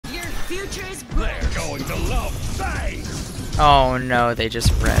future is bright. They're going to love Bay. Oh no, they just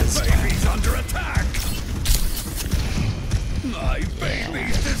rezzed. Baby's under attack. My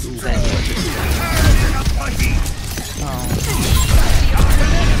baby's destroyed. Turning up the heat. Oh.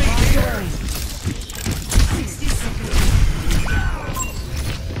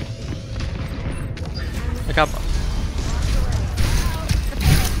 Look up.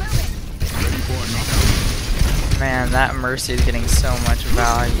 Man, that Mercy is getting so much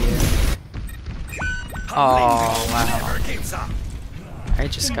value. Oh, wow. I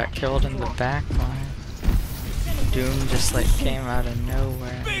just got killed in the back line. Doom just like came out of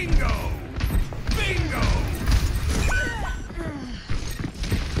nowhere. Bingo! Bingo!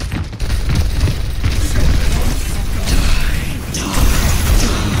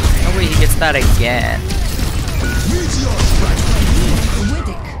 Oh wait, he gets that again.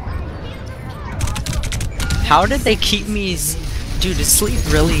 How did they keep me... Dude, does sleep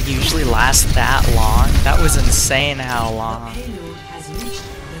really usually last that long? That was insane how long.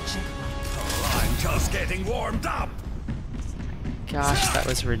 I'm just getting warmed up. Gosh, that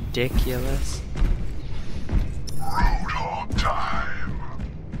was ridiculous. Roadhog time.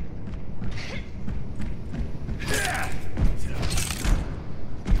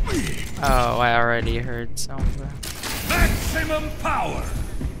 Oh, I already heard something. Maximum power.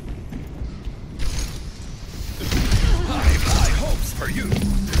 I've high hopes for you.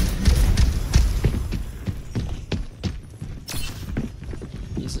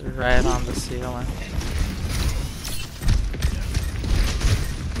 He's right on the ceiling.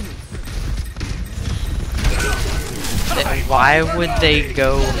 Why would they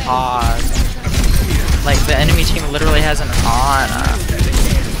go hog? Like, the enemy team literally has an Ana.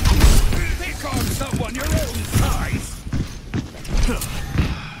 Pick on someone your own size.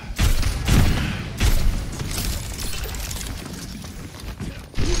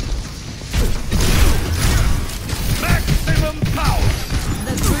 Maximum power.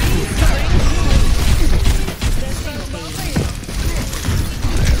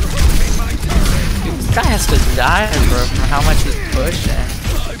 This guy has to die, bro, from how much he's pushing.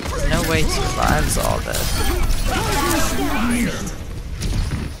 There's no way he survives all this.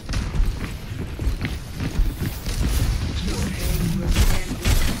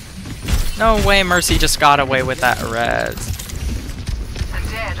 No way Mercy just got away with that res.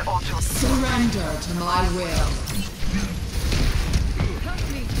 Surrender to my will.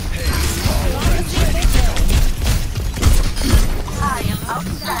 I am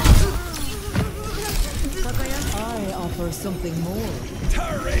outside. I offer something more.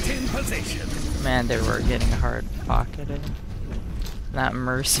 Turret in position. Man, they were getting hard pocketed. That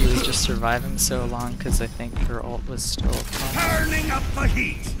Mercy was just surviving so long because I think her ult was still fun. Turning up the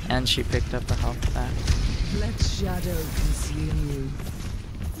heat. And she picked up a health back. Let shadow consume you.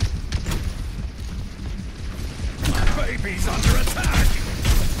 Baby's under attack.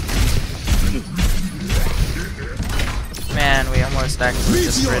 Man, we almost actually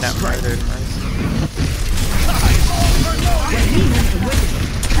just straight up murdered Mercy.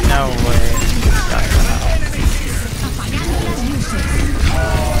 No way.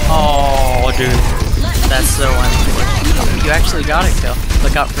 Oh, dude. That's so unfortunate. You actually got a kill.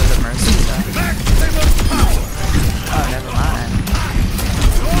 Look out for the Mercy though. Oh, never mind.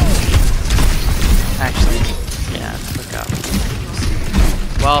 Actually, yeah, look out.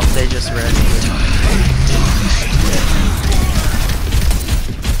 Well, they just read.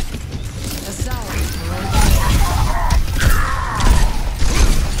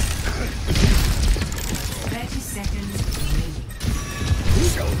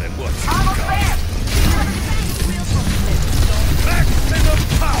 Show them what's got. Maximum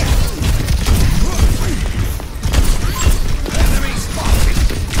power. Enemy spotted.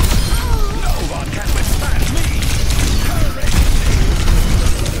 No one can withstand me. Courage.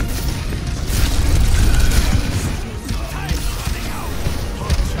 I'm running out.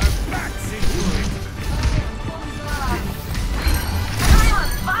 Their backs into it. I'm on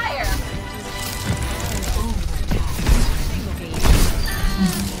fire.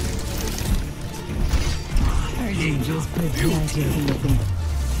 Angels protect you.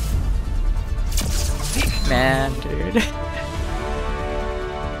 Man, dude.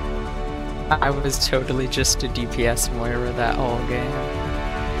 I was totally just a DPS Moira that whole game.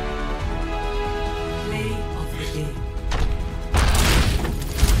 Play of the game.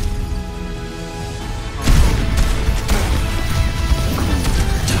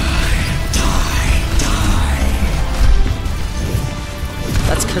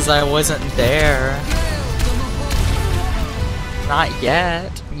 That's because I wasn't there. Not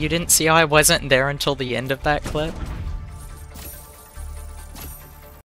yet. You didn't see how I wasn't there until the end of that clip?